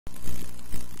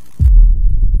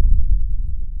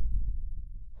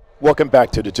Welcome back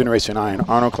to the Generation Iron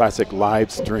Arnold Classic live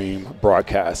stream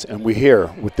broadcast. And we're here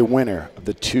with the winner of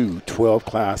the 212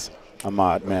 class,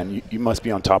 Ahmad. Man, you must be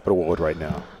on top of the world right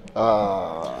now.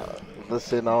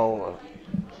 This, this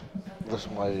is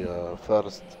my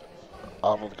first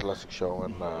Arnold Classic show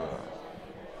and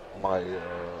my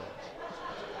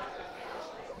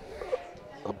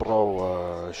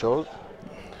pro shows.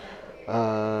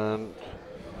 And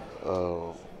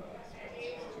uh,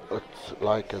 it's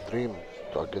like a dream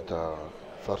to get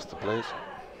first place.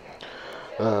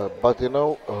 But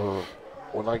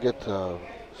when I get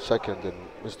second in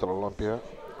Mr. Olympia,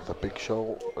 the big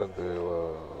show in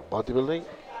the bodybuilding,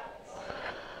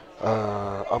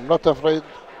 I'm not afraid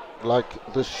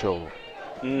like this show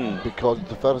because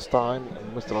the first time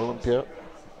in Mr. Olympia,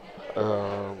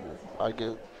 um, I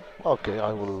get okay.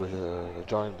 I will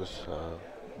join this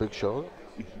big show.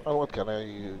 And what can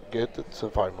I get? It's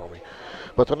fine for me.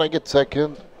 But when I get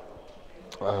second,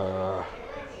 uh,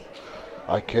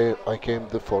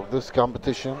 for this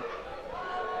competition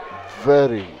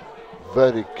very,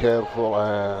 very careful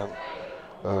and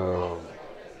uh,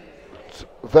 it's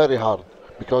very hard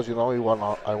because I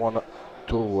want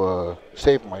to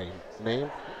save my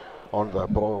name on the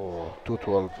Pro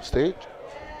 212 stage,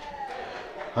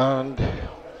 and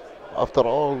after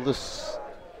all this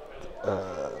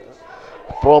uh,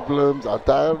 problems at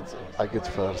times, I get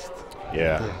first.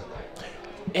 Yeah.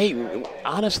 Hey,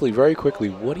 honestly, very quickly,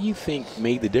 what do you think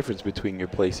made the difference between your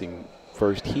placing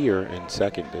first here and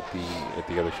second at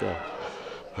the other show?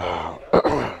 Uh,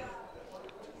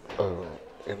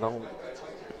 you know,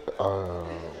 uh,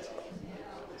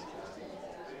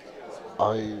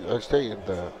 I stay in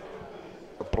the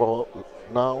pro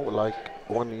now like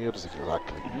 1 year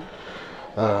exactly.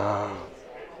 Uh,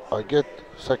 I get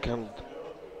second.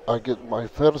 I get my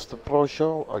first pro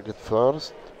show. I get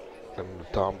first in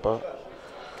Tampa.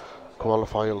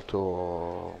 Qualify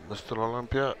to Mr.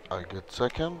 Olympia. I get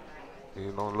second.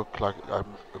 Look like I'm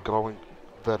growing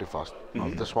very fast.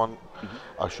 This one,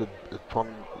 It's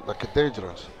one like a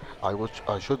dangerous.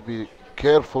 I should be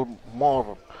careful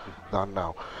more than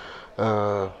now.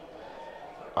 Uh,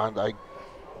 and I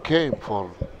came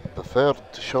for the third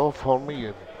show for me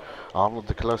in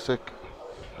Arnold Classic,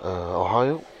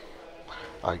 Ohio.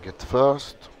 I get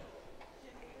first,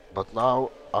 but now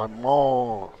I'm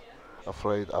more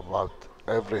afraid about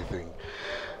everything.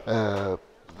 Uh,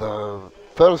 the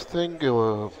first thing I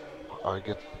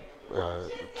get to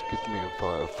get me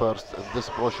first in this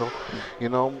pro show, you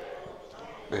know,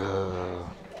 uh,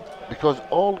 because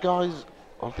all the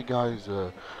guys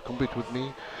compete with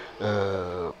me.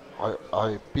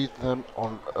 I beat them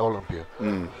on Olympia.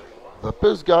 The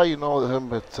best guy, you know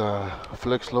him, it's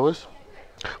Flex Lewis.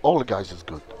 All the guys is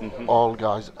good. All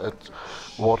guys it's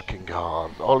working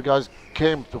hard. All guys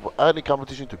came to any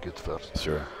competition to get first.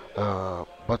 Sure.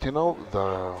 But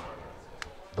the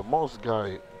most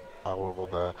guy, or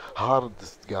the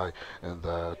hardest guy in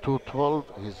the 212,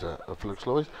 he's Flex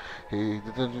Lewis. He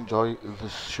didn't enjoy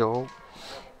this show.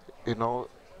 You know,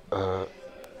 uh,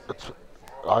 it's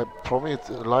for me it's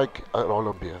like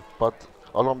Olympia, but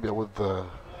Olympia with the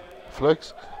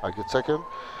Flex, I get second.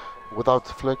 Without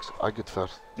Flex, I get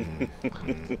first.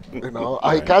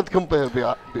 I can't compare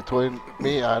between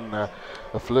me and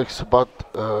Flex, but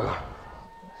the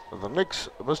next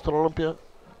Mr. Olympia,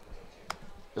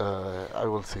 I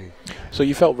will see. So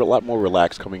you felt a lot more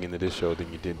relaxed coming into this show than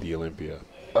you did the Olympia.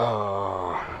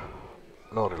 No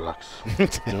relax.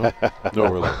 No, no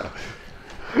relax.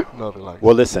 No relax.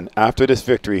 Well, listen, after this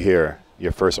victory here,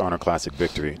 your first Arnold Classic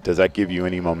victory, does that give you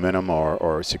any momentum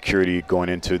or security going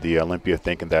into the Olympia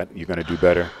thinking that you're going to do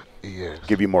better? Yes.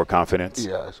 Give you more confidence?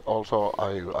 Yes. Also,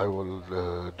 I will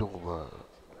do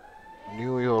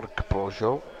New York Pro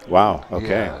Show. Wow.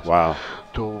 Okay. Yes. Wow.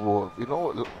 To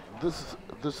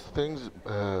this things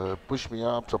push me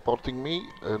up, supporting me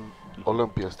in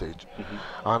Olympia stage,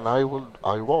 and I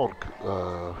work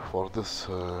for this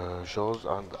shows,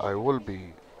 and I will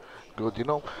be good.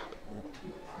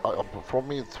 For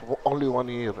me, it's only 1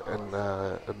 year in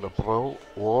the pro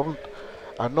world,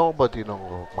 and nobody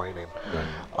know my name.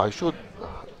 I should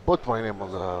put my name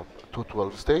on the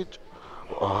 212 stage.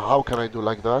 How can I do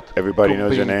like that? Everybody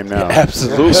knows your name now.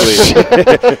 Absolutely.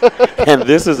 And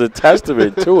this is a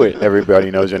testament to it. Everybody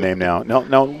knows your name now. No,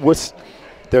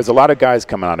 there's a lot of guys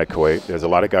coming out of Kuwait. There's a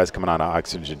lot of guys coming out of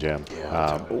Oxygen Gym.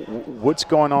 What's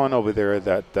going on over there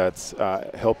that's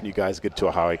helping you guys get to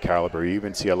a high caliber? You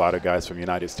even see a lot of guys from the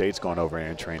United States going over there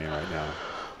and training right now.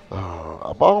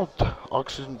 About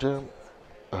Oxygen Gym,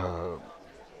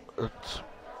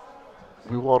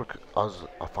 we work as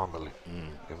a family.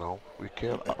 We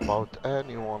care about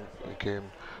anyone who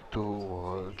came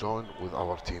to join with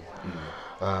our team.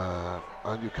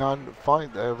 And you can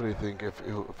find everything if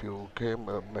you came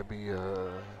maybe.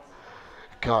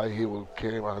 Guy, he will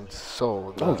came and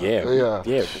saw. Oh yeah, Yeah,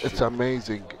 yeah. it's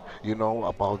amazing. You know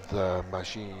about the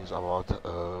machines, about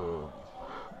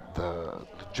the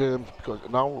gyms, because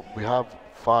now we have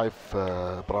 5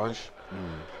 branch.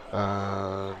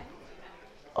 Uh,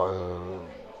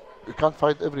 you can't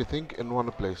find everything in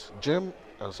one place. Gym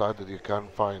inside it you can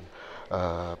find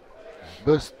uh,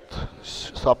 best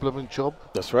supplement shop.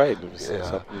 That's right.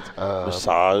 Yeah.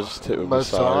 Massage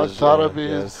Therapies,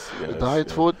 yes, yes, diet,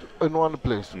 yeah. food in one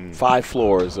place. 5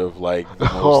 floors of like the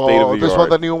most state of Oh, the this art. one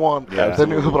the new one, Yeah. the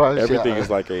new branch. Everything yeah. is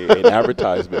like an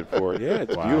advertisement for it. Yeah,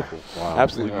 it's Wow. beautiful. Wow.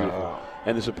 Absolutely Yeah. beautiful.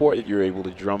 And the support that you're able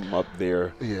to drum up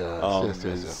there Yes,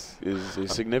 yes, yes,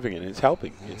 is significant. It's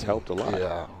helping. It's helped a lot.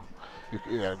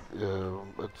 Yeah,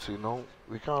 it's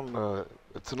we can.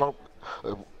 It's not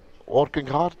working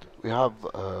hard. We have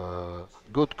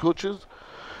good coaches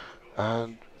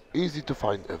and easy to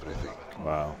find everything.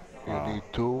 Wow. You Wow. need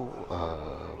to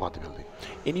bodybuilding.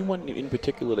 Anyone in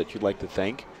particular that you'd like to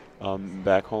thank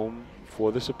back home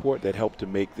for the support that helped to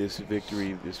make this victory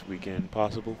this weekend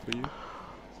possible for you?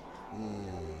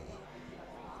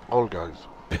 All guys,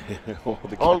 All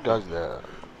the all guys there.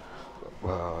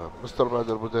 Mr.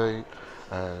 Badr Budai,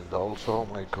 and also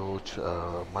my coach,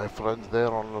 my friends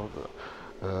there on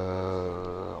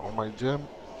my gym.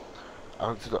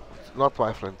 And it's not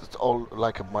my friends, it's all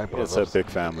like my brothers. It's a big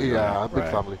family. Yeah, right? a big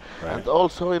Right. family. Right. And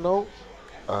also,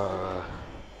 uh,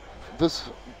 this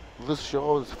this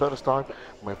show is first time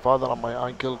my father and my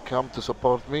uncle come to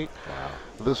support me.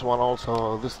 Wow. This one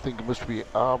also, this thing must be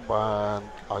up, and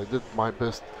I did my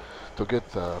best to get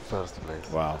the first place.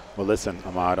 Wow. Well, listen,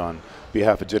 Ahmad, on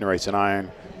behalf of Generation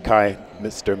Iron, Kai,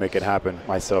 Mr. Make It Happen,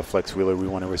 myself, Flex Wheeler, we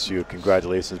want to wish you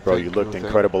congratulations, bro. Thank You you, looked thank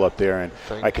incredible up there, and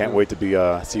Thank I can't you. wait to be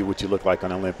see what you look like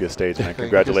on Olympia stage, man. Thank you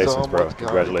Congratulations, so bro. much, guys.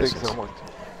 Congratulations. Thanks so much.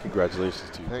 Congratulations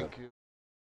to you. Thank you.